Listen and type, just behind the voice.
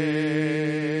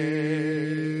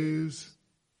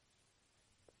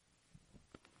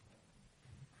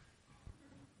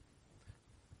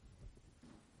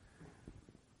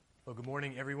Well, good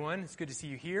morning, everyone. It's good to see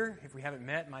you here. If we haven't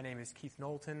met, my name is Keith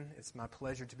Knowlton. It's my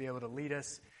pleasure to be able to lead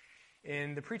us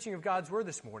in the preaching of God's Word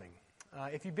this morning.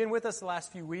 If you've been with us the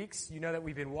last few weeks, you know that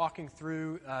we've been walking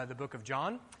through the book of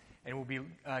John, and we'll be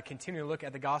continuing to look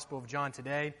at the Gospel of John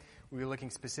today. We'll be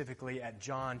looking specifically at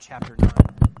John chapter 9.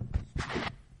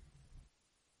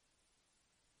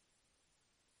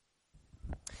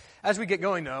 As we get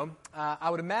going, though,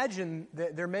 I would imagine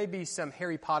that there may be some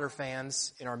Harry Potter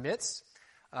fans in our midst.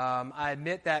 I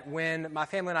admit that when my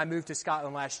family and I moved to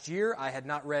Scotland last year, I had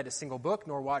not read a single book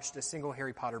nor watched a single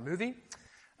Harry Potter movie.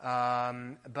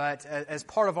 But as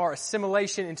part of our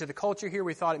assimilation into the culture here,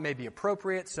 we thought it may be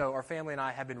appropriate. So our family and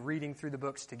I have been reading through the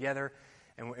books together,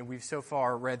 and we've so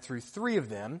far read through 3 of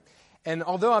them. And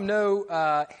although I'm no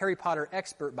Harry Potter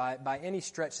expert by any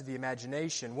stretch of the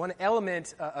imagination, one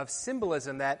element of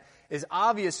symbolism that is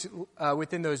obvious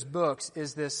within those books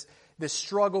is this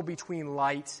struggle between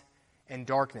light and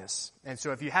darkness. And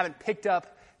so if you haven't picked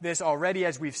up this already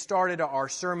as we've started our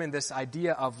sermon, this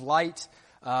idea of light,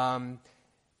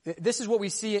 this is what we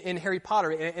see in Harry Potter.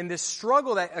 And this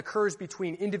struggle that occurs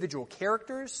between individual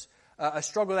characters, a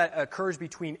struggle that occurs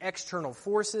between external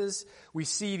forces. We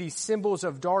see these symbols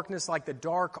of darkness like the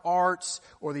dark arts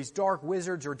or these dark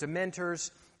wizards or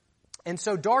dementors. And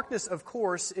so darkness, of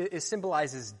course, it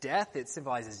symbolizes death. It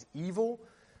symbolizes evil.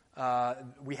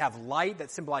 We have light that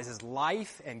symbolizes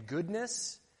life and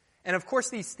goodness. And of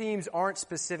course, these themes aren't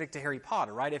specific to Harry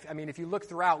Potter, right? If you look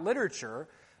throughout literature,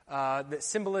 the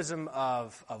symbolism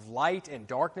of light and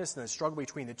darkness and the struggle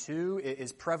between the two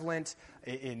is prevalent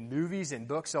in movies and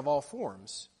books of all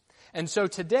forms. And so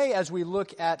today, as we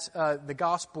look at the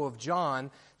Gospel of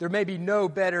John, there may be no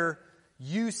better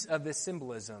use of this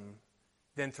symbolism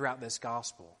than throughout this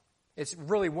Gospel. It's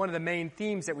really one of the main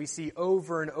themes that we see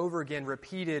over and over again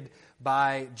repeated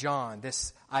by John,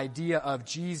 this idea of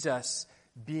Jesus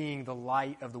being the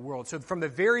light of the world. So from the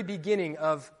very beginning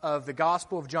of the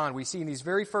Gospel of John, we see in these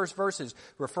very first verses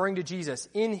referring to Jesus,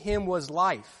 in him was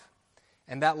life,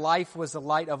 and that life was the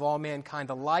light of all mankind.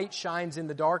 The light shines in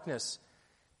the darkness,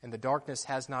 and the darkness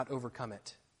has not overcome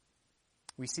it.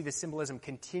 We see the symbolism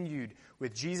continued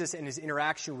with Jesus and his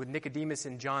interaction with Nicodemus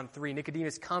in John 3.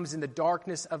 Nicodemus comes in the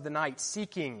darkness of the night,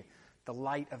 seeking the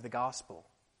light of the gospel.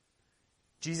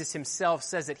 Jesus himself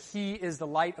says that he is the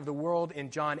light of the world in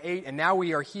John 8. And now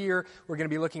we are here. We're going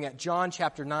to be looking at John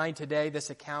chapter 9 today, this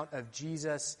account of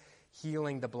Jesus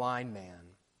healing the blind man,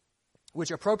 which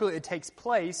appropriately takes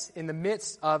place in the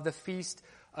midst of the Feast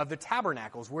of the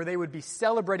Tabernacles, where they would be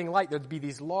celebrating light. There would be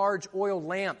these large oil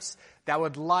lamps that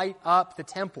would light up the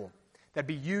temple, that would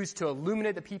be used to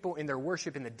illuminate the people in their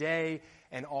worship in the day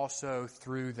and also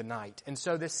through the night. And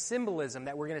so this symbolism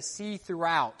that we're going to see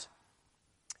throughout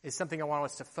is something I want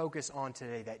us to focus on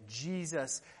today, that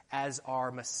Jesus as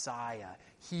our Messiah,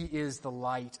 he is the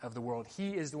light of the world.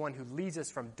 He is the one who leads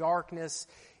us from darkness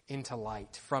into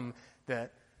light, from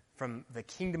the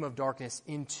kingdom of darkness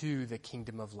into the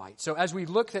kingdom of light. So as we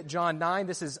look at John 9,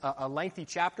 this is a lengthy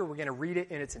chapter. We're going to read it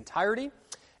in its entirety.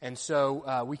 And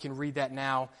so we can read that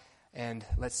now, and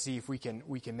let's see if we can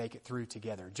make it through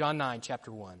together. John 9,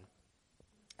 chapter 1.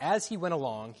 As he went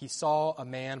along, he saw a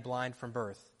man blind from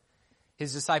birth.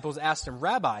 His disciples asked him,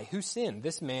 "Rabbi, who sinned,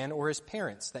 this man or his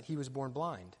parents, that he was born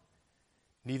blind?"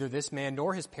 "Neither this man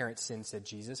nor his parents sinned," said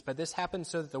Jesus, "but this happened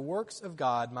so that the works of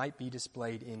God might be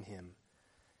displayed in him.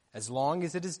 As long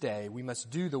as it is day, we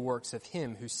must do the works of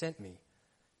him who sent me.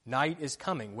 Night is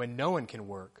coming when no one can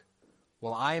work.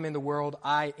 While I am in the world,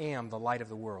 I am the light of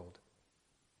the world."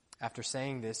 After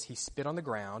saying this, he spit on the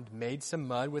ground, made some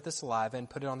mud with the saliva, and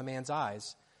put it on the man's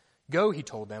eyes. "Go," he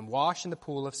told them, "wash in the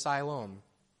pool of Siloam."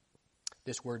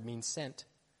 This word means sent.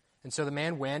 And so the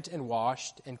man went and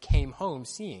washed and came home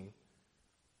seeing.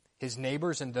 His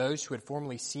neighbors and those who had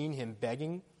formerly seen him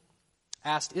begging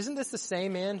asked, "Isn't this the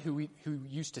same man who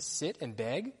used to sit and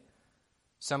beg?"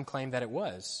 Some claimed that it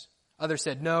was. Others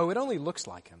said, "No, it only looks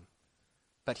like him."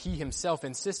 But he himself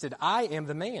insisted, "I am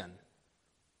the man."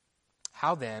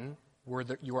 "How then were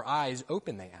your eyes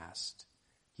open?" they asked.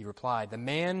 He replied, "The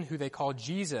man who they called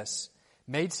Jesus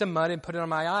made some mud and put it on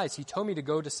my eyes. He told me to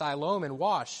go to Siloam and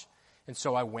wash. And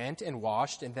so I went and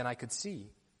washed, and then I could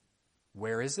see."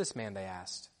 "Where is this man?" they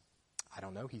asked. "I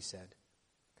don't know," he said.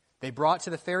 They brought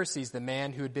to the Pharisees the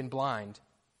man who had been blind.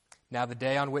 Now the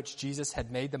day on which Jesus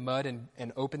had made the mud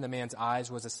and opened the man's eyes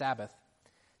was a Sabbath.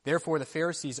 Therefore the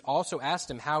Pharisees also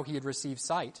asked him how he had received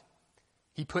sight.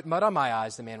 "He put mud on my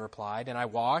eyes," the man replied, "and I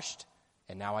washed,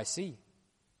 and now I see."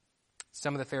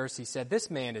 Some of the Pharisees said, "This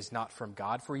man is not from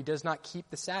God, for he does not keep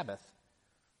the Sabbath."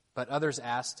 But others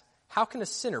asked, "How can a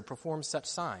sinner perform such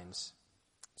signs?"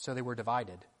 So they were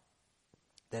divided.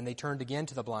 Then they turned again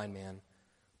to the blind man.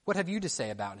 "What have you to say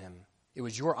about him? It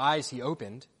was your eyes he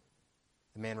opened."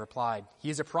 The man replied, "He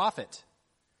is a prophet."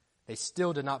 They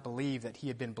still did not believe that he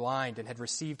had been blind and had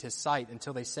received his sight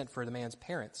until they sent for the man's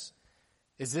parents.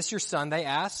 "Is this your son?" they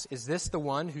asked. "Is this the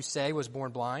one who say was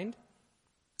born blind?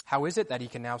 How is it that he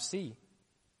can now see?"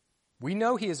 "We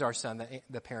know he is our son,"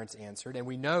 the parents answered, "and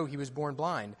we know he was born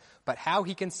blind. But how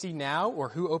he can see now or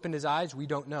who opened his eyes, we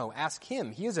don't know. Ask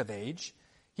him. He is of age.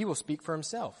 He will speak for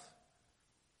himself."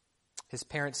 His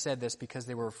parents said this because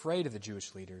they were afraid of the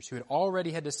Jewish leaders, who had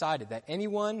already decided that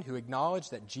anyone who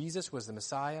acknowledged that Jesus was the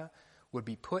Messiah would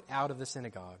be put out of the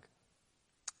synagogue.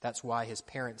 That's why his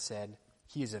parents said,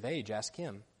 "He is of age. Ask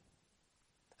him."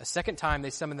 A second time they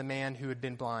summoned the man who had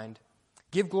been blind.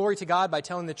 "Give glory to God by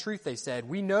telling the truth," they said.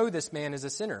 "We know this man is a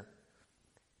sinner."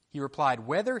 He replied,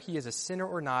 "Whether he is a sinner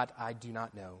or not, I do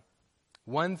not know.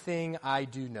 One thing I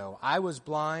do know. I was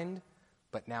blind,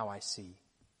 but now I see."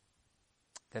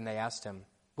 Then they asked him,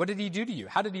 "What did he do to you?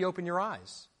 How did he open your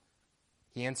eyes?"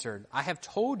 He answered, "I have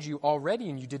told you already,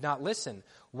 and you did not listen.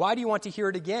 Why do you want to hear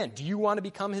it again? Do you want to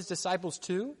become his disciples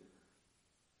too?"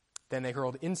 Then they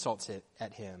hurled insults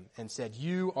at him and said,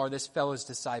 "You are this fellow's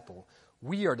disciple.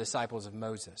 We are disciples of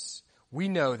Moses. We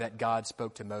know that God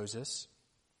spoke to Moses.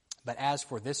 But as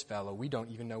for this fellow, we don't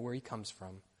even know where he comes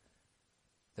from."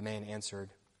 The man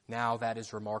answered, "Now that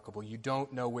is remarkable. You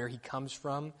don't know where he comes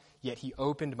from, yet he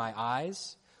opened my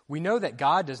eyes. We know that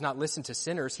God does not listen to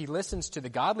sinners. He listens to the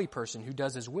godly person who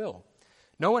does his will.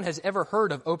 No one has ever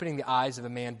heard of opening the eyes of a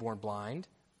man born blind.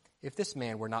 If this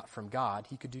man were not from God,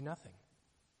 he could do nothing."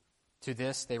 To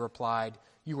this they replied,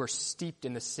 "You were steeped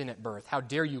in the sin at birth. How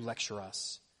dare you lecture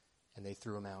us?" And they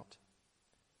threw him out.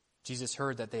 Jesus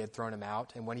heard that they had thrown him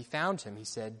out, and when he found him, he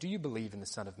said, "Do you believe in the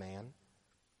Son of Man?"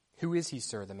 "Who is he,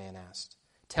 sir?" the man asked.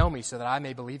 "Tell me so that I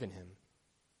may believe in him."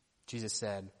 Jesus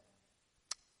said,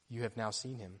 "You have now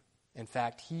seen him. In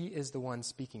fact, he is the one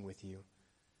speaking with you."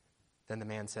 Then the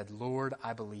man said, "Lord,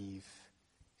 I believe,"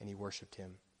 and he worshipped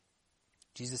him.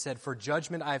 Jesus said, "For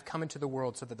judgment I have come into the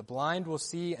world, so that the blind will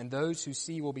see, and those who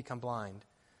see will become blind."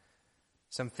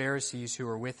 Some Pharisees who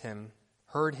were with him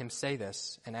heard him say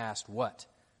this and asked, "What?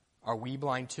 Are we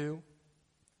blind too?"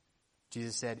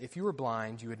 Jesus said, "If you were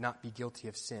blind, you would not be guilty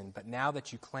of sin. But now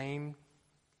that you claim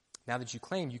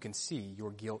you can see,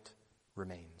 your guilt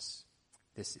remains."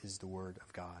 This is the word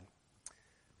of God.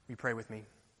 Will you pray with me?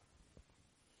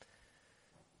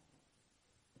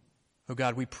 Oh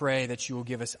God, we pray that you will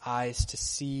give us eyes to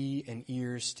see and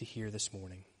ears to hear this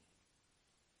morning.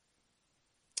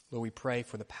 Lord, we pray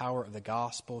for the power of the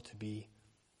gospel to be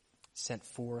sent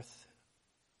forth.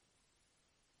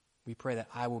 We pray that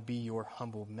I will be your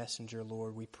humble messenger,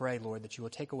 Lord. We pray, Lord, that you will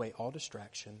take away all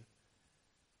distraction,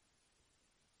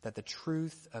 that the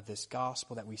truth of this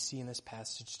gospel that we see in this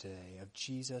passage today, of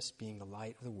Jesus being the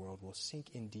light of the world, will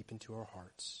sink in deep into our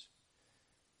hearts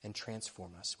and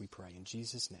transform us, we pray. In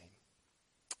Jesus' name,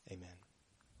 amen.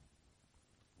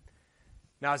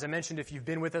 Now, as I mentioned, if you've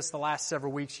been with us the last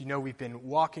several weeks, you know we've been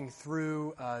walking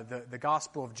through the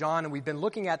Gospel of John, and we've been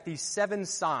looking at these 7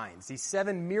 signs, these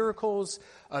 7 miracles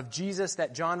of Jesus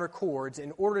that John records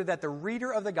in order that the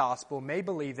reader of the Gospel may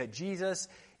believe that Jesus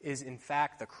is in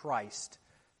fact the Christ,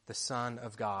 the Son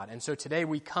of God. And so today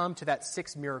we come to that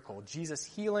 6th miracle, Jesus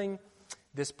healing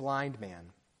this blind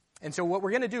man. And so what we're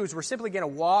going to do is we're simply going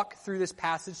to walk through this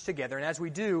passage together. And as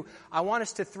we do, I want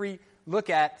us to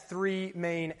look at 3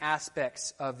 main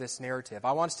aspects of this narrative.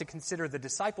 I want us to consider the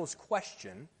disciples'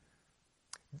 question,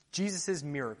 Jesus'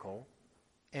 miracle,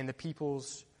 and the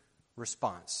people's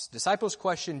response. Disciples'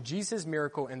 question, Jesus'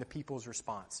 miracle, and the people's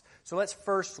response. So let's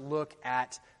first look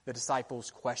at the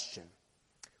disciples' question.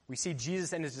 We see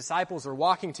Jesus and his disciples are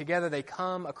walking together. They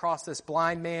come across this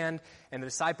blind man, and the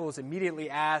disciples immediately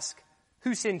ask,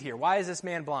 "Who sinned here? Why is this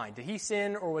man blind? Did he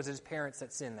sin, or was it his parents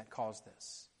that sinned that caused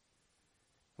this?"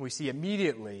 And we see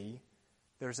immediately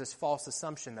there's this false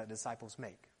assumption that disciples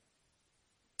make.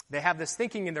 They have this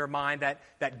thinking in their mind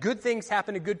that good things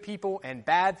happen to good people and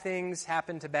bad things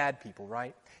happen to bad people,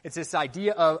 right? It's this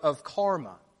idea of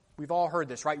karma. We've all heard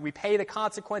this, right? We pay the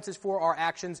consequences for our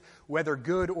actions, whether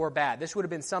good or bad. This would have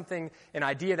been an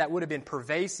idea that would have been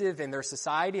pervasive in their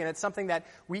society, and it's something that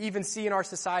we even see in our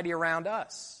society around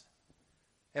us.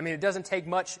 I mean, it doesn't take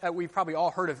much. We've probably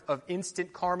all heard of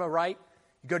instant karma, right?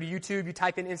 You go to YouTube, you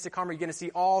type in instant karma, you're going to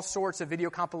see all sorts of video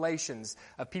compilations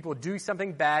of people doing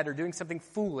something bad or doing something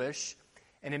foolish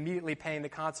and immediately paying the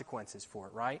consequences for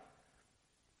it, right?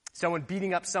 Someone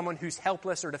beating up someone who's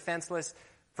helpless or defenseless,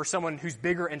 for someone who's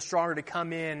bigger and stronger to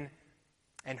come in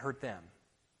and hurt them.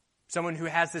 Someone who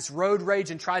has this road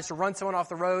rage and tries to run someone off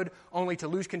the road only to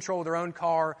lose control of their own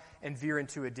car and veer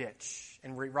into a ditch.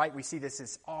 And we see this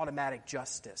as automatic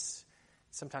justice.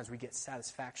 Sometimes we get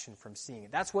satisfaction from seeing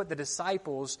it. That's what the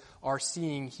disciples are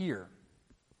seeing here.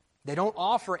 They don't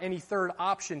offer any third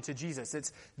option to Jesus.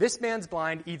 It's this man's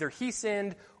blind, either he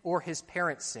sinned or his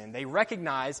parents sinned. They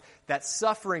recognize that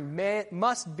suffering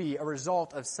must be a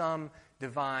result of some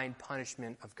divine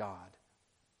punishment of God.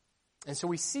 And so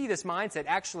we see this mindset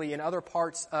actually in other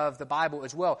parts of the Bible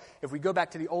as well. If we go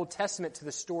back to the Old Testament to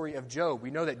the story of Job,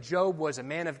 we know that Job was a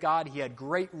man of God. He had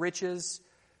great riches,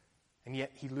 and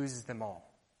yet he loses them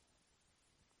all.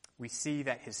 We see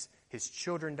that his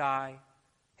children die,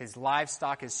 his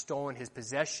livestock is stolen, his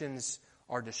possessions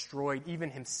are destroyed. Even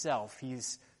himself,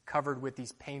 he's covered with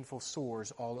these painful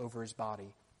sores all over his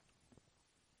body.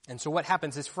 And so what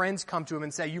happens? His friends come to him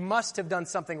and say, you must have done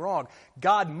something wrong.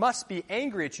 God must be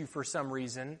angry at you for some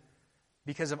reason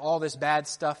because of all this bad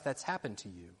stuff that's happened to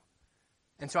you.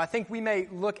 And so I think we may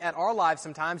look at our lives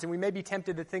sometimes and we may be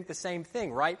tempted to think the same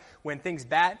thing, right? When things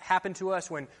bad happen to us,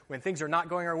 when things are not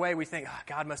going our way, we think,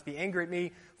 God must be angry at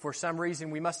me for some reason.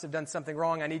 We must have done something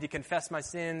wrong. I need to confess my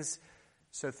sins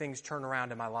so things turn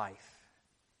around in my life.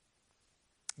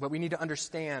 But we need to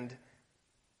understand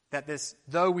that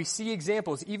though we see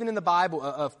examples, even in the Bible,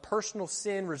 of personal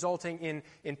sin resulting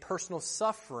in personal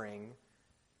suffering,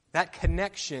 that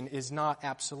connection is not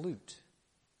absolute.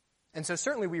 And so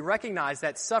certainly we recognize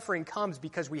that suffering comes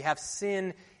because we have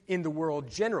sin in the world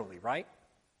generally, right?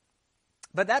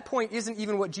 But that point isn't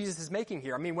even what Jesus is making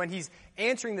here. I mean, when he's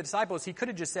answering the disciples, he could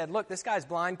have just said, look, this guy's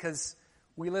blind because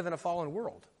we live in a fallen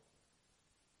world.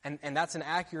 And that's an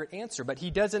accurate answer, but he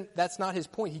doesn't, that's not his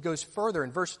point. He goes further.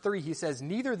 In verse 3, he says,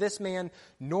 neither this man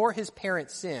nor his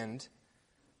parents sinned,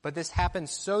 but this happened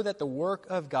so that the work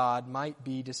of God might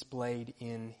be displayed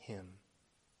in him.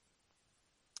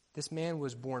 This man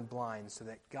was born blind so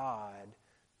that God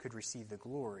could receive the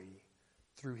glory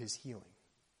through his healing.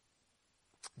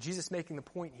 Jesus making the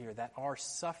point here that our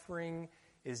suffering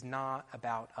is not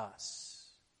about us.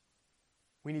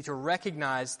 We need to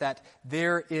recognize that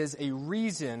there is a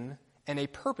reason and a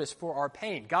purpose for our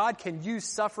pain. God can use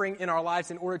suffering in our lives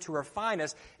in order to refine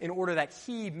us, in order that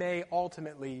he may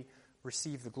ultimately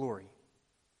receive the glory.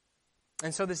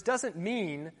 And so this doesn't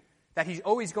mean that he's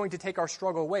always going to take our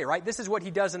struggle away, right? This is what he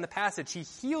does in the passage. He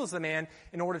heals the man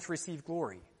in order to receive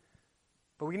glory.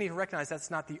 But we need to recognize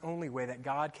that's not the only way that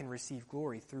God can receive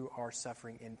glory through our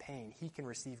suffering and pain. He can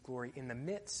receive glory in the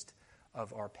midst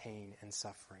of our pain and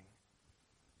suffering.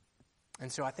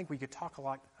 And so I think we could talk a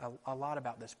lot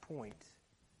about this point.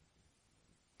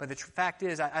 But the fact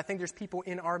is, I think there's people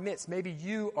in our midst. Maybe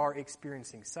you are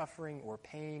experiencing suffering or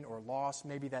pain or loss.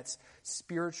 Maybe that's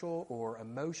spiritual or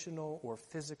emotional or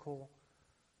physical.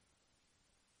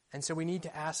 And so we need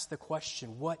to ask the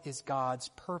question, what is God's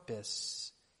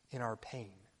purpose in our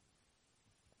pain?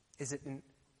 Is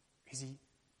he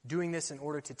doing this in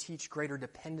order to teach greater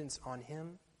dependence on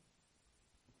him?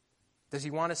 Does he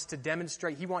want us to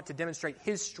demonstrate,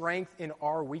 his strength in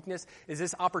our weakness? Is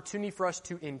this opportunity for us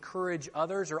to encourage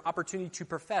others, or opportunity to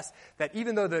profess that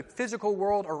even though the physical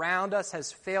world around us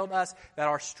has failed us, that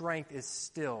our strength is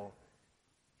still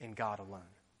in God alone?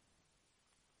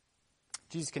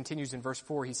 Jesus continues in verse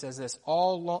 4. He says this,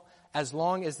 as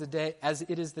long as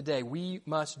it is the day, we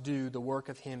must do the work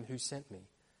of him who sent me.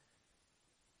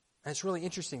 And it's really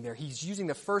interesting there. He's using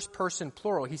the first person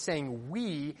plural. He's saying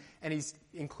we, and he's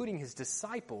including his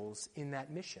disciples in that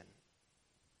mission.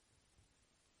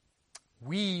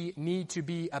 We need to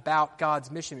be about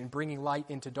God's mission in bringing light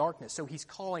into darkness. So he's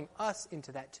calling us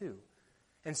into that too.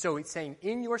 And so it's saying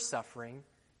in your suffering,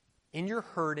 in your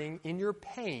hurting, in your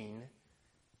pain,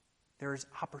 there is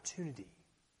opportunity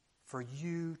for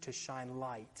you to shine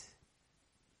light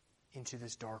into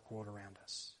this dark world around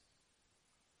us.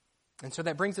 And so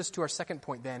that brings us to our second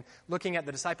point then, looking at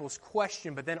the disciples'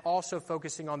 question, but then also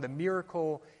focusing on the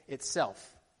miracle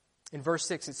itself. In verse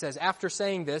 6 it says, after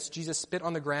saying this, Jesus spit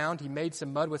on the ground, he made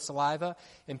some mud with saliva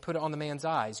and put it on the man's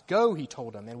eyes. Go, he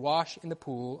told him, and wash in the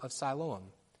pool of Siloam,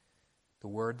 the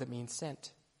word that means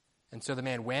sent. And so the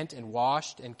man went and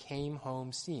washed and came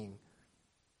home seeing.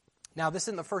 Now, this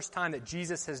isn't the first time that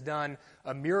Jesus has done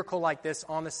a miracle like this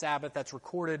on the Sabbath that's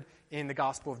recorded in the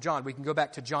Gospel of John. We can go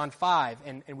back to John 5,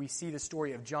 and we see the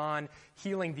story of John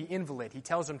healing the invalid. He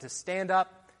tells him to stand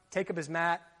up, take up his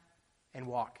mat, and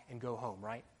walk and go home,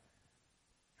 right?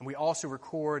 And we also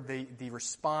record the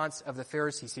response of the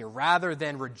Pharisees here. Rather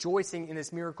than rejoicing in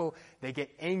this miracle, they get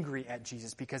angry at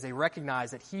Jesus because they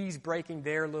recognize that he's breaking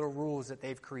their little rules that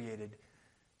they've created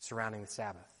surrounding the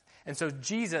Sabbath. And so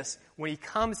Jesus, when he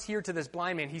comes here to this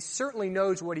blind man, he certainly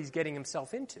knows what he's getting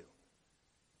himself into.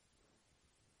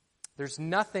 There's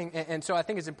nothing, and so I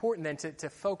think it's important then to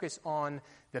focus on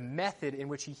the method in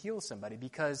which he heals somebody,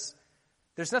 because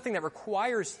there's nothing that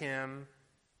requires him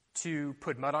to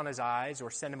put mud on his eyes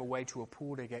or send him away to a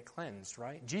pool to get cleansed,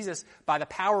 right? Jesus, by the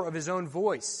power of his own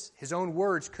voice, his own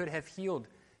words, could have healed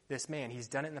this man. He's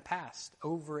done it in the past.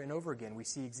 Over and over again, we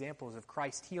see examples of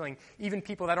Christ healing even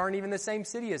people that aren't even in the same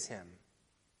city as him.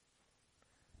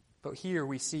 But here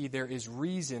we see there is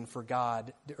reason for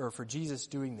God, or for Jesus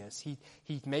doing this.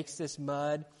 He makes this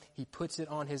mud, he puts it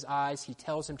on his eyes, he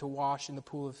tells him to wash in the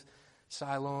pool of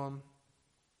Siloam.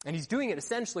 And he's doing it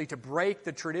essentially to break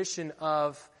the tradition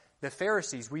of the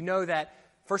Pharisees. We know that,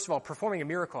 first of all, performing a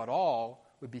miracle at all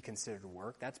would be considered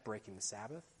work. That's breaking the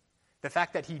Sabbath. The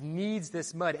fact that he kneads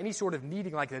this mud, any sort of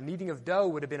kneading, like the kneading of dough,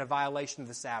 would have been a violation of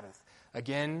the Sabbath.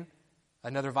 Again,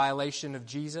 another violation of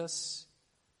Jesus.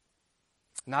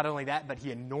 Not only that, but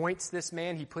he anoints this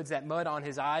man. He puts that mud on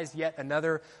his eyes, yet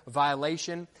another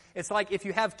violation. It's like if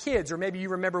you have kids, or maybe you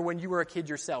remember when you were a kid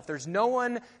yourself. There's no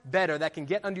one better that can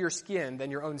get under your skin than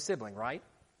your own sibling, right?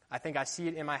 I think I see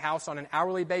it in my house on an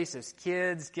hourly basis.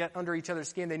 Kids get under each other's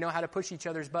skin. They know how to push each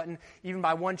other's button. Even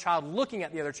by one child looking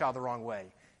at the other child the wrong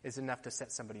way is enough to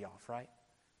set somebody off, right?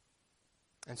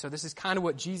 And so this is kind of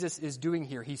what Jesus is doing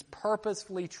here. He's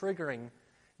purposefully triggering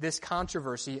this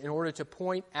controversy in order to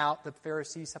point out the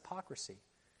Pharisees' hypocrisy,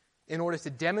 in order to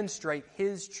demonstrate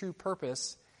his true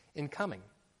purpose in coming.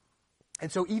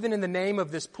 And so even in the name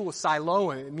of this pool,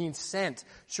 Siloam, it means sent.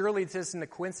 Surely this isn't a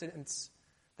coincidence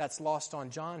that's lost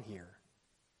on John here.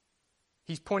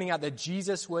 He's pointing out that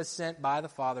Jesus was sent by the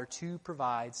Father to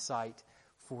provide sight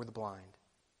for the blind.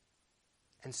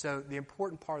 And so the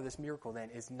important part of this miracle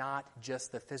then is not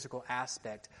just the physical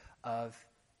aspect of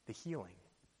the healing.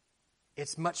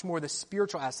 It's much more the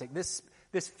spiritual aspect. This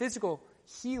physical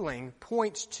healing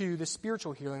points to the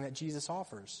spiritual healing that Jesus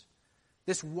offers.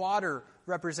 This water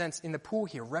represents, in the pool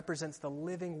here, represents the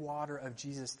living water of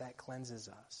Jesus that cleanses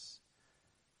us.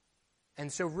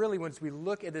 And so really, once we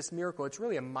look at this miracle, it's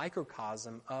really a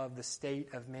microcosm of the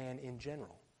state of man in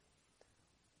general.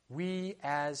 We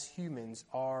as humans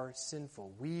are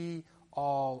sinful. We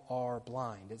all are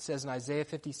blind. It says in Isaiah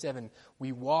 57,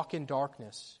 we walk in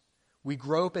darkness. We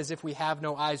grope as if we have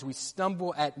no eyes. We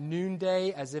stumble at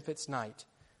noonday as if it's night.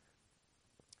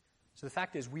 So the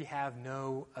fact is, we have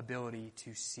no ability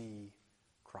to see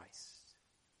Christ.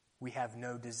 We have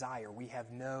no desire. We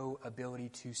have no ability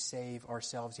to save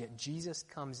ourselves. Yet Jesus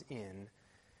comes in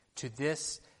to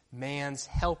this man's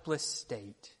helpless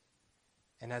state.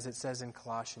 And as it says in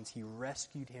Colossians, he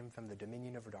rescued him from the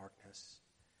dominion of darkness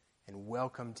and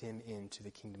welcomed him into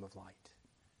the kingdom of light.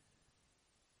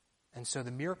 And so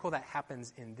the miracle that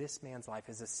happens in this man's life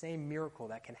is the same miracle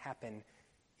that can happen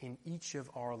in each of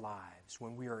our lives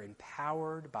when we are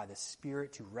empowered by the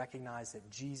Spirit to recognize that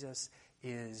Jesus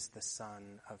is the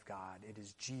Son of God. It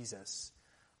is Jesus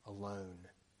alone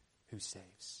who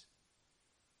saves.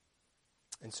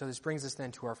 And so this brings us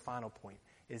then to our final point.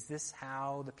 Is this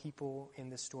how the people in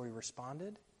this story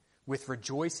responded? With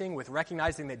rejoicing, with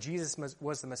recognizing that Jesus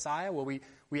was the Messiah? Well,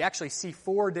 we actually see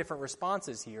 4 different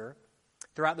responses here.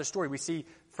 Throughout the story, we see,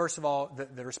 first of all,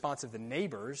 the response of the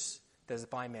neighbors that this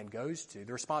blind man goes to,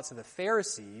 the response of the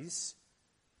Pharisees,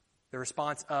 the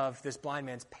response of this blind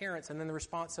man's parents, and then the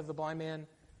response of the blind man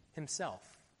himself.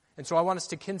 And so I want us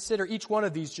to consider each one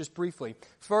of these just briefly.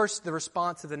 First, the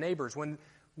response of the neighbors.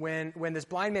 When this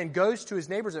blind man goes to his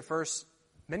neighbors at first,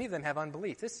 many of them have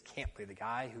unbelief. This can't be the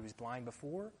guy who was blind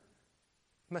before.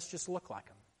 He must just look like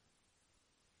him.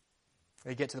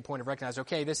 They get to the point of recognizing,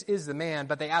 okay, this is the man,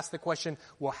 but they ask the question,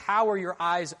 well, how are your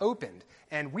eyes opened?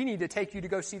 And we need to take you to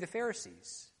go see the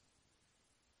Pharisees.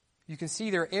 You can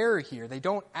see their error here. They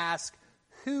don't ask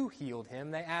who healed him.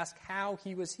 They ask how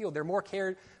he was healed. They're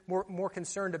more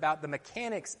concerned about the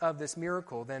mechanics of this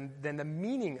miracle than the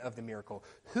meaning of the miracle.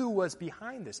 Who was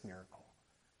behind this miracle?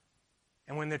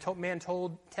 And when the man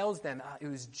tells them, it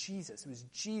was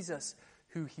Jesus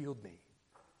who healed me.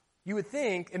 You would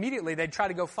think immediately they'd try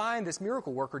to go find this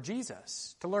miracle worker,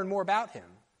 Jesus, to learn more about him.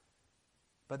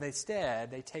 But instead,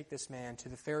 they take this man to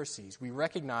the Pharisees. We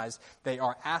recognize they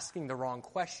are asking the wrong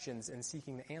questions and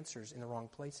seeking the answers in the wrong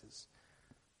places.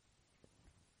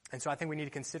 And so I think we need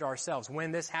to consider ourselves.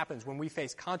 When this happens, when we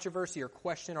face controversy or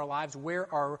question our lives,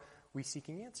 where are we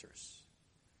seeking answers?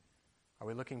 Are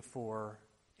we looking for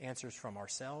answers from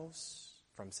ourselves,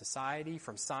 from society,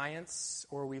 from science,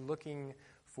 or are we looking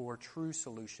for true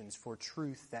solutions, for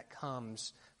truth that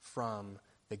comes from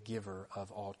the giver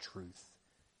of all truth,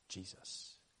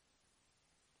 Jesus?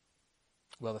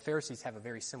 Well, the Pharisees have a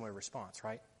very similar response,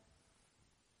 right?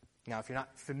 Now, if you're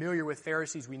not familiar with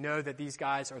Pharisees, we know that these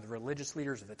guys are the religious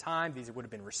leaders of the time. These would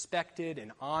have been respected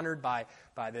and honored by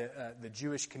the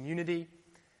Jewish community.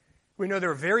 We know they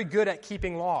were very good at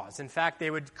keeping laws. In fact,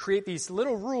 they would create these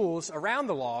little rules around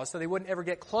the laws so they wouldn't ever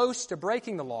get close to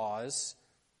breaking the laws,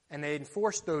 and they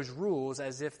enforced those rules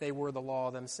as if they were the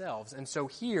law themselves. And so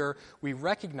here we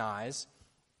recognize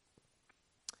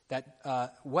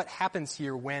that what happens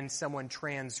here when someone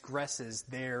transgresses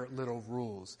their little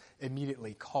rules,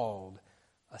 immediately called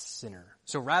a sinner.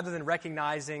 So rather than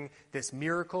recognizing this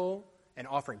miracle and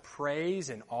offering praise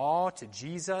and awe to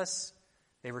Jesus,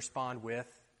 they respond with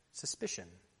suspicion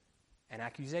and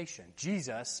accusation.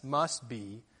 Jesus must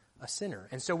be a sinner.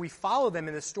 And so we follow them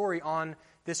in the story on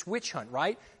this witch hunt,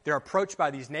 right? They're approached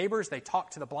by these neighbors. They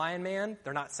talk to the blind man.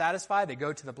 They're not satisfied. They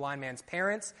go to the blind man's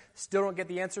parents. Still don't get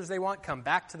the answers they want. Come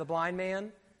back to the blind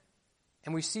man.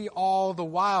 And we see all the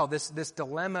while this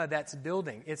dilemma that's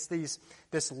building. It's this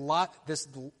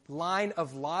line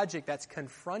of logic that's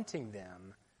confronting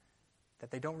them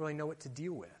that they don't really know what to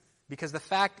deal with. Because the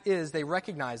fact is they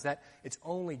recognize that it's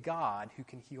only God who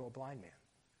can heal a blind man.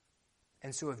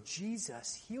 And so if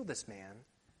Jesus healed this man,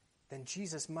 then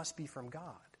Jesus must be from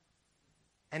God.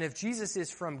 And if Jesus is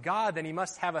from God, then he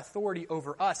must have authority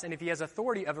over us. And if he has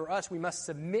authority over us, we must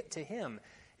submit to him.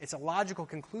 It's a logical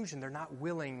conclusion they're not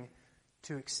willing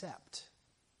to accept.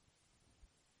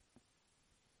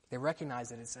 They recognize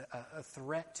that it's a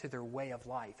threat to their way of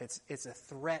life. It's a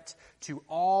threat to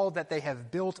all that they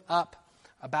have built up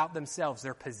about themselves.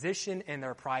 Their position and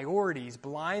their priorities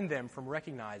blind them from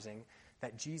recognizing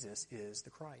that Jesus is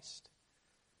the Christ.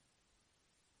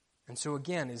 And so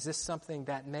again, is this something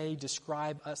that may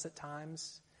describe us at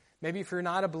times? Maybe if you're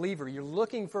not a believer, you're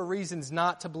looking for reasons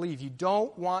not to believe. You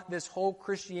don't want this whole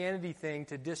Christianity thing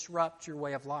to disrupt your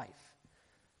way of life.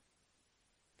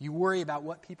 You worry about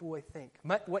what people will think,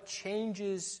 what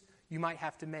changes you might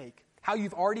have to make, how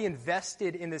you've already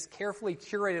invested in this carefully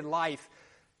curated life.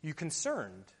 You're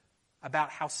concerned about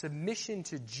how submission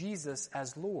to Jesus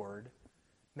as Lord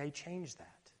may change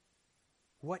that.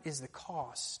 What is the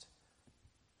cost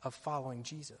of following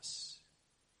Jesus?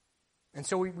 And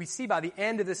so we see by the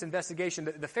end of this investigation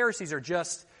that the Pharisees are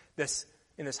just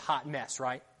in this hot mess,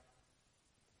 right?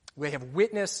 We have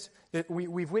witnessed that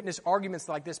we've witnessed arguments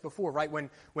like this before, right?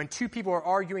 When two people are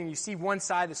arguing, you see one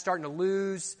side that's starting to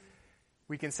lose.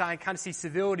 We can kind of see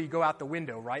civility go out the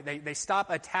window, right? They stop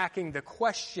attacking the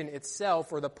question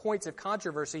itself or the points of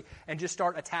controversy and just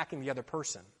start attacking the other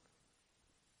person.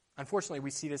 Unfortunately,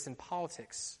 we see this in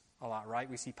politics a lot, right?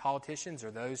 We see politicians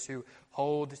or those who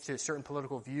hold to certain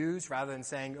political views, rather than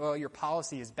saying, oh, your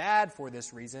policy is bad for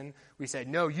this reason, we say,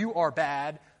 no, you are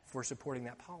bad for supporting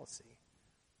that policy.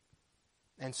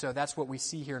 And so that's what we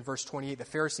see here in verse 28. The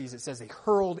Pharisees, it says, they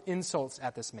hurled insults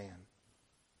at this man.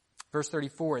 Verse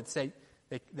 34,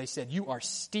 they said, you are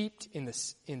steeped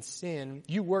in sin.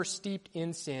 You were steeped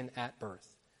in sin at birth.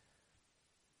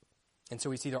 And so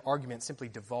we see their argument simply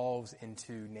devolves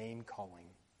into name-calling.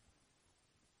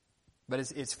 But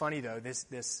it's funny, though,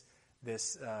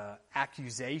 this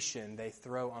accusation they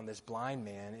throw on this blind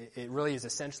man, it really is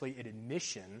essentially an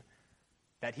admission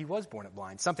that he was born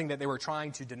blind, something that they were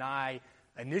trying to deny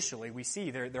initially. We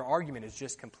see their argument is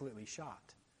just completely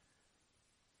shot.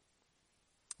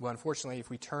 Well, unfortunately, if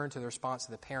we turn to the response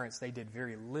of the parents, they did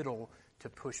very little to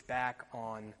push back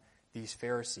on these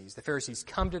Pharisees. The Pharisees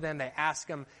come to them, they ask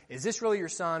them, is this really your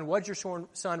son? Was your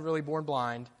son really born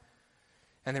blind?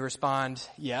 And they respond,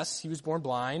 yes, he was born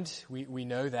blind. We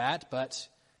know that, but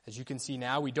as you can see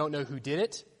now, we don't know who did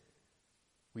it.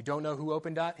 We don't know who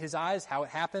opened his eyes, how it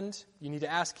happened. You need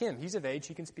to ask him. He's of age,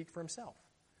 he can speak for himself.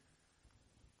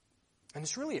 And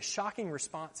it's really a shocking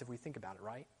response if we think about it,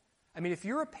 right? I mean, if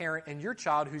you're a parent and your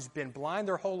child who's been blind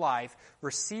their whole life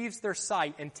receives their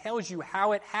sight and tells you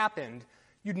how it happened,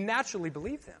 you'd naturally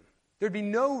believe them. There'd be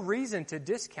no reason to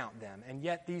discount them. And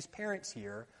yet these parents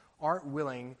here aren't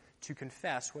willing to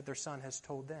confess what their son has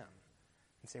told them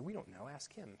and say, we don't know,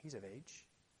 ask him, he's of age.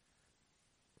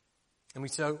 And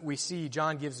we see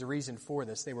John gives the reason for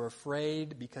this. They were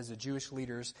afraid because the Jewish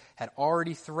leaders had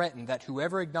already threatened that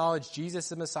whoever acknowledged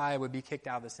Jesus as Messiah would be kicked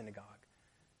out of the synagogue.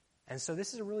 And so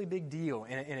this is a really big deal.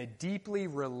 In a deeply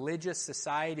religious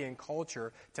society and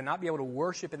culture, to not be able to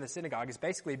worship in the synagogue is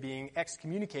basically being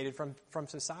excommunicated from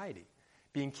society,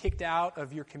 being kicked out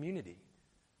of your community,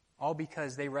 all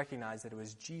because they recognized that it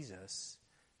was Jesus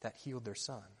that healed their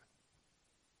son.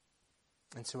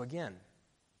 And so again,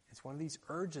 it's one of these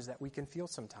urges that we can feel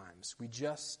sometimes. We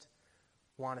just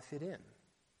want to fit in.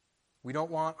 We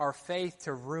don't want our faith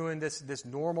to ruin this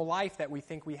normal life that we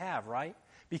think we have, right?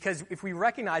 Because if we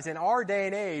recognize in our day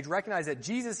and age, recognize that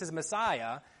Jesus is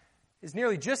Messiah, is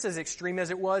nearly just as extreme as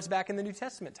it was back in the New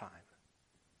Testament time.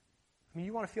 I mean,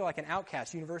 you want to feel like an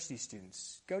outcast, university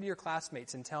students, go to your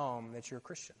classmates and tell them that you're a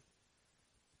Christian.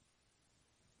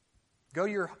 Go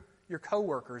to your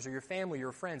coworkers or your family or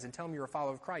your friends and tell them you're a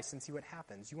follower of Christ and see what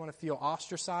happens. You want to feel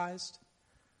ostracized?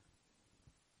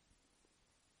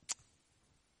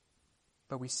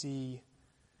 But we see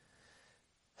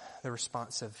the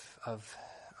response of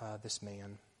this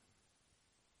man.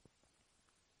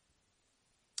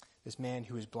 This man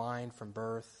who is blind from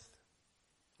birth.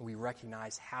 We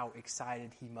recognize how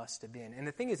excited he must have been. And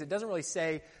the thing is, it doesn't really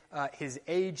say his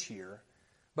age here,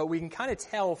 but we can kind of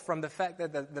tell from the fact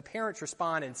that the parents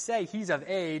respond and say he's of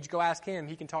age, go ask him,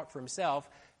 he can talk for himself,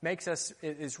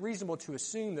 is reasonable to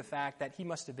assume the fact that he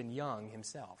must have been young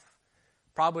himself.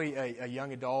 Probably a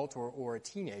young adult or a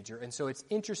teenager. And so it's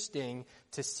interesting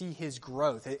to see his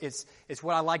growth. It's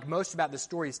what I like most about the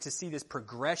story is to see this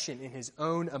progression in his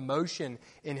own emotion,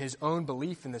 in his own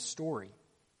belief in the story.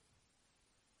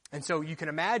 And so you can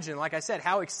imagine, like I said,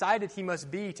 how excited he must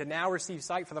be to now receive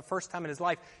sight for the first time in his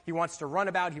life. He wants to run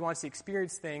about, he wants to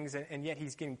experience things, and yet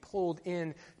he's getting pulled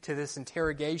into this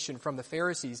interrogation from the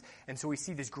Pharisees. And so we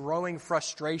see this growing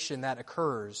frustration that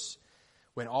occurs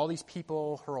when all these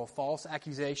people hurl false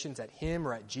accusations at him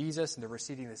or at Jesus, and they're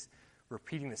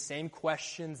repeating the same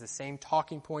questions, the same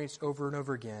talking points over and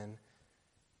over again.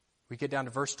 We get down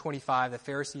to verse 25. The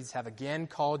Pharisees have again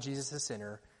called Jesus a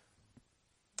sinner.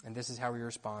 And this is how he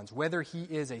responds. Whether he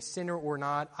is a sinner or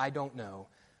not, I don't know.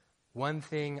 One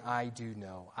thing I do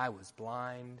know. I was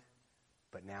blind,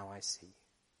 but now I see.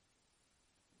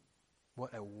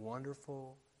 What a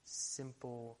wonderful,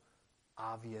 simple,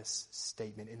 obvious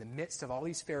statement. In the midst of all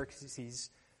these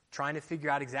Pharisees trying to figure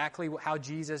out exactly how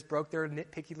Jesus broke their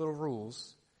nitpicky little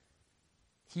rules,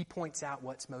 he points out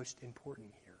what's most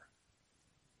important here.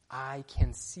 I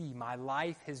can see. My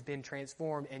life has been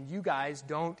transformed, and you guys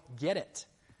don't get it.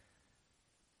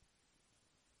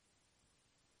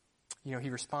 You know,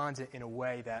 he responds in a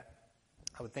way that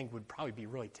I would think would probably be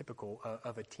really typical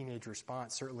of a teenage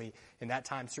response, certainly in that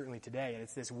time, certainly today. And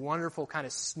it's this wonderful kind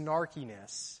of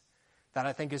snarkiness that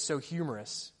I think is so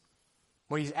humorous.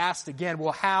 When he's asked again,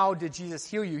 well, how did Jesus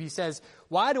heal you? He says,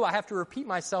 why do I have to repeat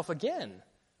myself again?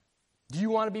 Do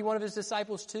you want to be one of his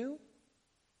disciples too?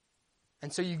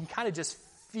 And so you can kind of just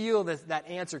feel that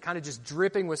answer kind of just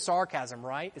dripping with sarcasm,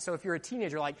 right? So if you're a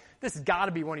teenager, like, this has got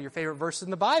to be one of your favorite verses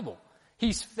in the Bible.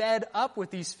 He's fed up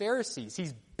with these Pharisees.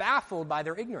 He's baffled by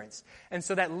their ignorance. And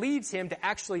so that leads him to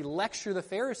actually lecture the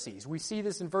Pharisees. We see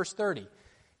this in verse 30.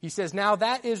 He says, now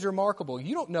that is remarkable.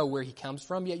 You don't know where he comes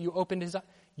from, yet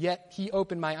he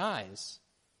opened my eyes.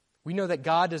 We know that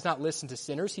God does not listen to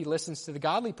sinners. He listens to the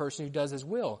godly person who does his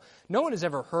will. No one has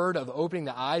ever heard of opening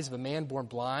the eyes of a man born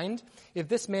blind. If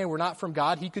this man were not from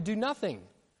God, he could do nothing.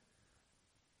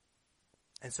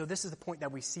 And so this is the point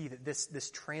that we see that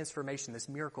this transformation, this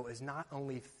miracle is not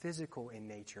only physical in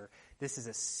nature, this is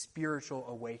a spiritual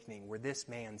awakening where this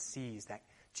man sees that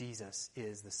Jesus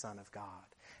is the Son of God.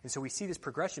 And so we see this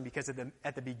progression because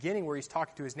at the beginning where he's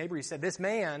talking to his neighbor, he said, this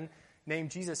man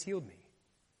named Jesus healed me.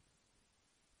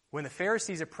 When the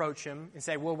Pharisees approach him and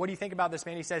say, well, what do you think about this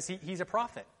man? He says, he's a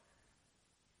prophet.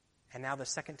 And now the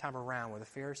second time around, when the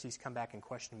Pharisees come back and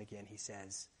question him again, he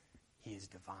says, he is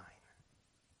divine.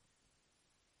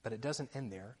 But it doesn't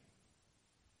end there,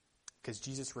 because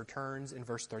Jesus returns in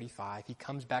verse 35. He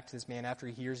comes back to this man after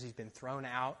he hears he's been thrown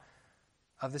out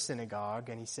of the synagogue,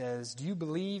 and he says, do you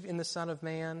believe in the Son of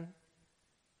Man?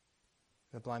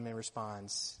 The blind man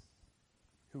responds,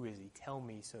 who is he? Tell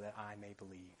me so that I may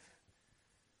believe.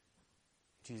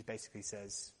 Jesus basically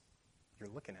says, you're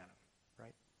looking at him,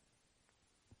 right?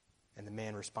 And the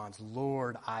man responds,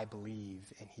 Lord, I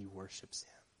believe, and he worships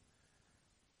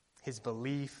him. His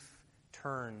belief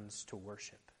turns to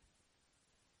worship.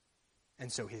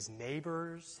 And so his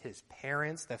neighbors, his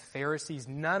parents, the Pharisees,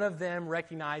 none of them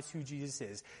recognize who Jesus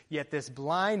is. Yet this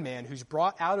blind man who's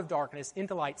brought out of darkness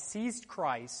into light sees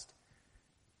Christ,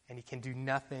 and he can do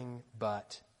nothing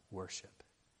but worship.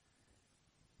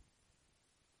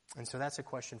 And so that's a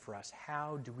question for us.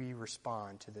 How do we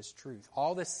respond to this truth?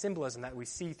 All this symbolism that we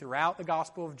see throughout the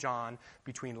Gospel of John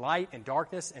between light and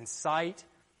darkness and sight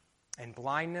and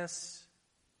blindness,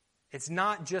 it's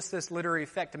not just this literary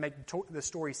effect to make the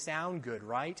story sound good,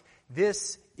 right?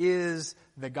 This is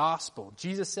the gospel.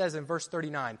 Jesus says in verse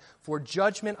 39, for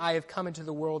judgment I have come into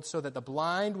the world so that the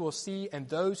blind will see and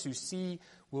those who see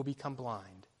will become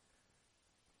blind.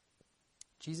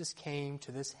 Jesus came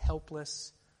to this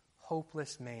helpless,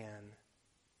 hopeless man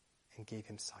and gave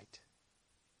him sight.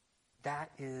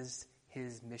 That is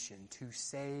his mission, to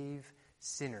save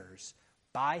sinners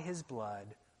by his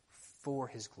blood for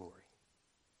his glory.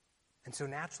 And so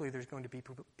naturally there's going to be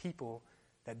people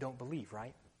that don't believe,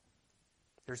 right?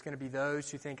 There's going to be those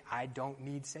who think, I don't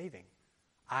need saving.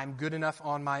 I'm good enough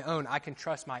on my own. I can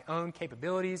trust my own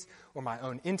capabilities or my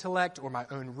own intellect or my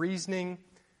own reasoning.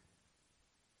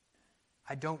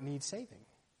 I don't need saving.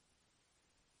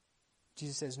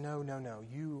 Jesus says, no.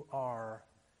 You are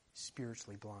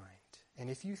spiritually blind. And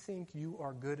if you think you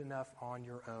are good enough on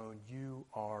your own, you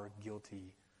are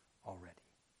guilty already.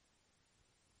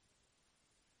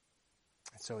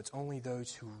 And so it's only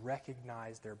those who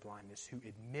recognize their blindness, who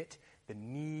admit the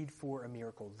need for a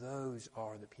miracle, those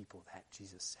are the people that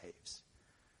Jesus saves.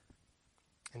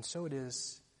 And so it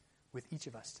is with each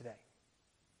of us today.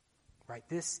 Right?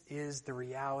 This is the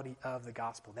reality of the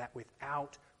gospel, that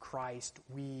without Christ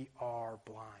we are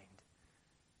blind.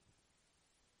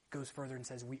 It goes further and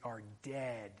says we are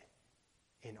dead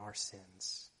in our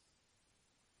sins.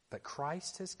 But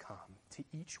Christ has come to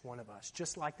each one of us,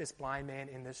 just like this blind man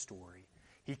in this story.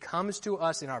 He comes to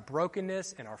us in our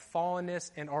brokenness and our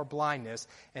fallenness and our blindness,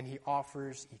 and he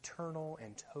offers eternal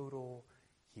and total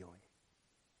healing.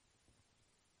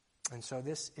 And so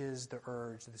this is the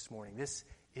urge this morning. This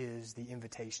is the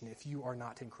invitation, if you are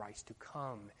not in Christ, to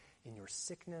come in your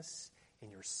sickness, in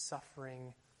your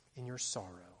suffering, in your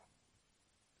sorrow,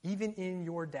 even in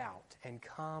your doubt, and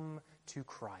come to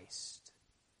Christ,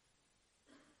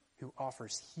 who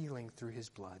offers healing through his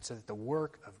blood, so that the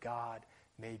work of God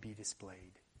may be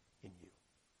displayed in you.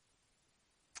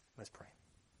 Let's pray.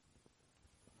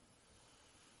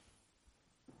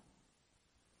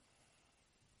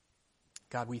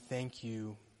 God, we thank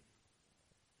you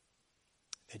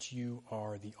that you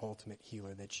are the ultimate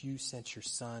healer, that you sent your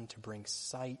Son to bring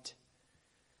sight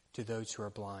to those who are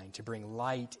blind, to bring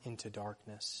light into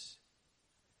darkness.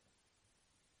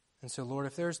 And so, Lord,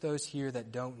 if there's those here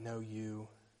that don't know you,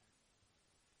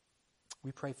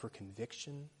 we pray for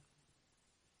conviction.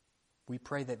 We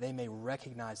pray that they may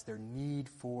recognize their need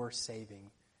for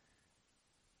saving.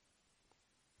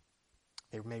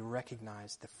 They may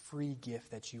recognize the free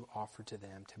gift that you offer to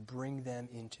them to bring them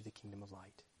into the kingdom of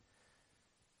light.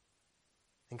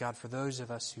 And God, for those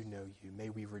of us who know you, may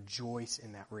we rejoice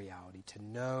in that reality, to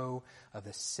know of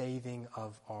the saving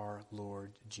of our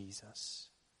Lord Jesus.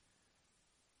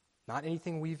 Not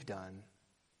anything we've done,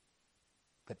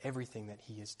 but everything that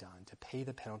he has done to pay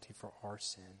the penalty for our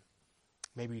sin.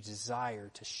 May we desire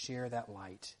to share that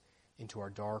light into our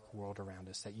dark world around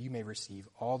us, that you may receive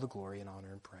all the glory and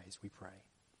honor and praise, we pray.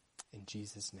 In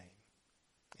Jesus' name,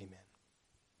 amen.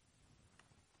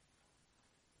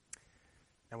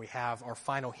 And we have our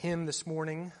final hymn this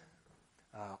morning,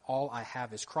 All I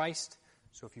Have is Christ.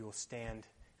 So if you will stand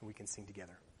and we can sing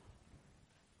together.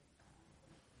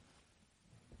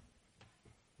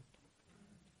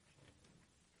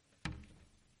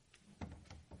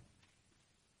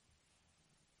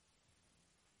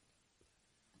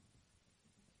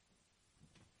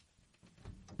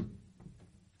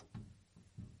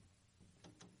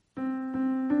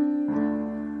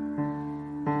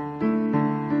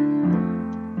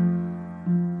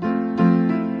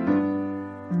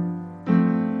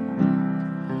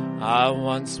 I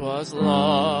once was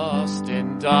lost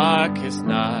in darkest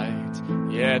night,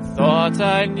 yet thought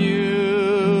I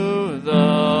knew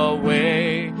the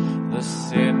way. The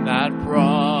sin that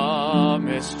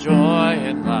promised joy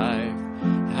and life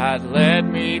had led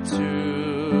me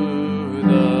to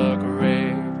the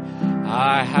grave.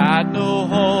 I had no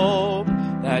hope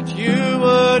that you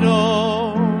would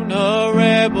own a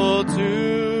rebel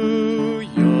to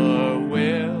your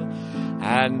will.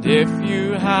 And if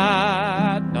you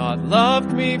had not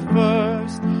loved me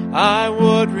first, I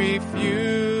would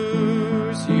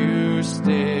refuse you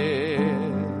still.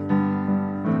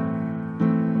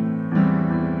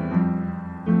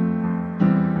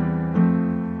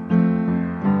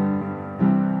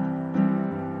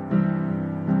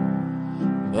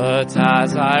 But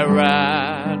as I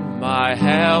ran my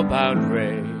hell-bound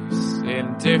race,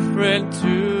 indifferent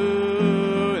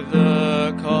to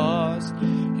the cause,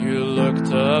 you looked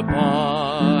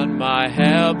upon my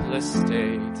helpless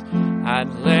state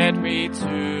and led me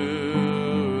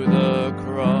to the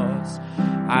cross.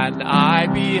 And I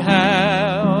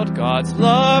beheld God's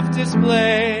love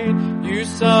displayed. You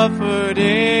suffered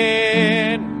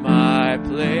in my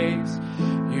place.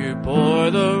 You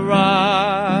bore the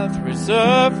wrath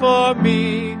reserved for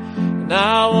me.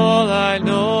 Now all I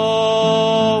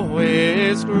know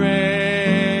is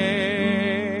grace.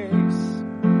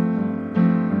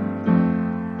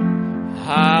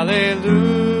 Hallelujah,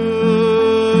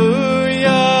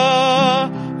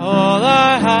 all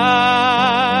I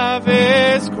have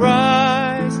is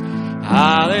Christ.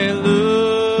 Hallelujah,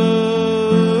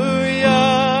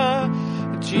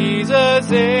 Jesus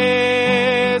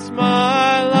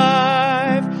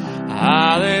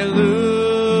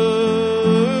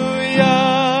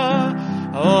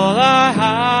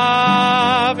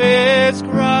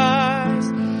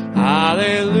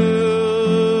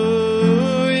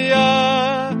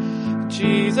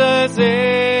Jesus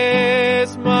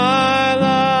is my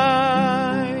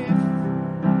life.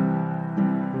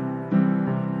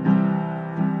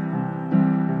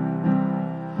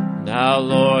 Now,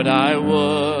 Lord, I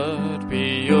would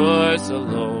be yours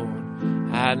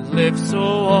alone and live so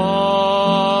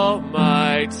all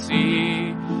might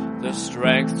see the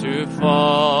strength to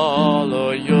follow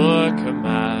your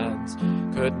commands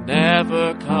could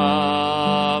never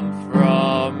come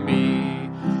from me.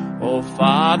 Oh,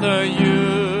 Father,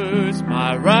 use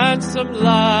my ransomed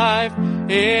life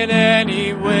in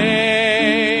any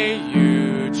way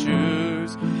you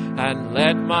choose, and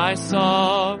let my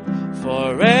song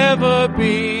forever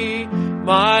be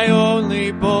my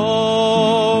only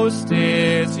boast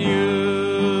is you.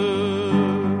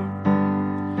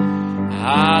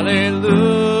 Hallelujah,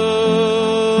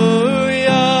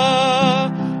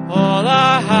 all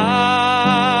I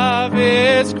have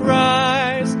is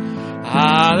Christ.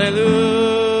 Hallelujah,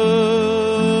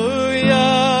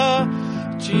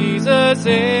 Jesus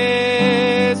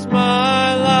is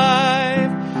my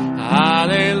life.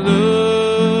 Hallelujah,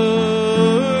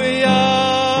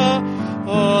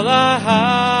 all I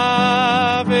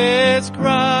have is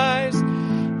Christ.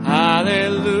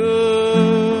 Hallelujah,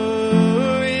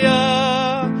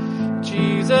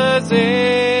 Jesus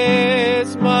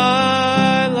is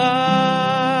my life.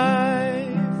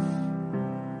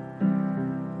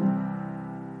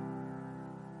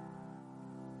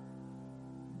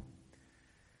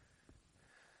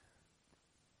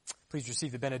 Please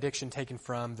receive the benediction taken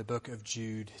from the book of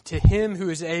Jude. To him who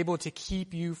is able to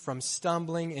keep you from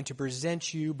stumbling and to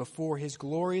present you before his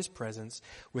glorious presence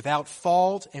without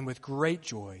fault and with great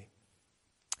joy.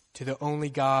 To the only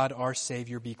God, our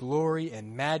Savior, be glory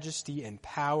and majesty and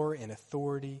power and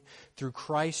authority through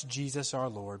Christ Jesus our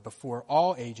Lord, before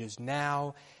all ages,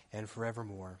 now and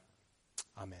forevermore.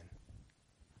 Amen.